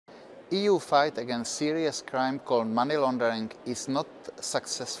EU fight against serious crime called money laundering is not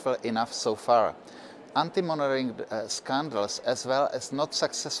successful enough so far. Anti-money scandals as well as not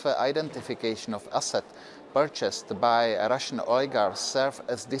successful identification of assets purchased by Russian oligarchs serve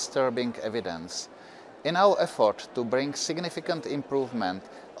as disturbing evidence. In our effort to bring significant improvement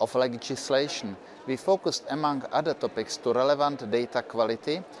of legislation, we focused among other topics to relevant data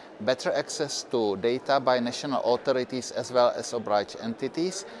quality, better access to data by national authorities as well as obliged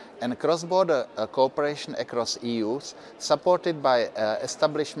entities, and cross-border cooperation across EU, supported by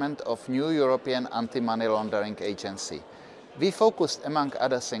establishment of new European anti-money laundering agency. We focused, among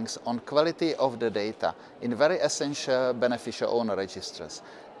other things, on quality of the data in very essential beneficial owner registers,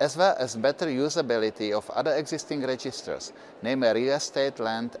 as well as better usability of other existing registers, namely real estate,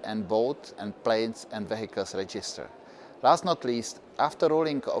 land and boat and planes and vehicles register. Last not least, after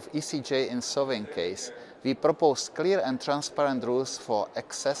ruling of ECJ in Sovin case, we proposed clear and transparent rules for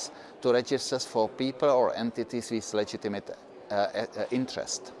access to registers for people or entities with legitimate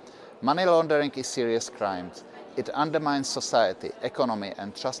interest. Money laundering is serious crime. It undermines society, economy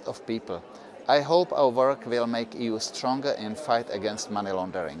and trust of people. I hope our work will make EU stronger in fight against money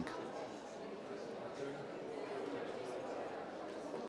laundering.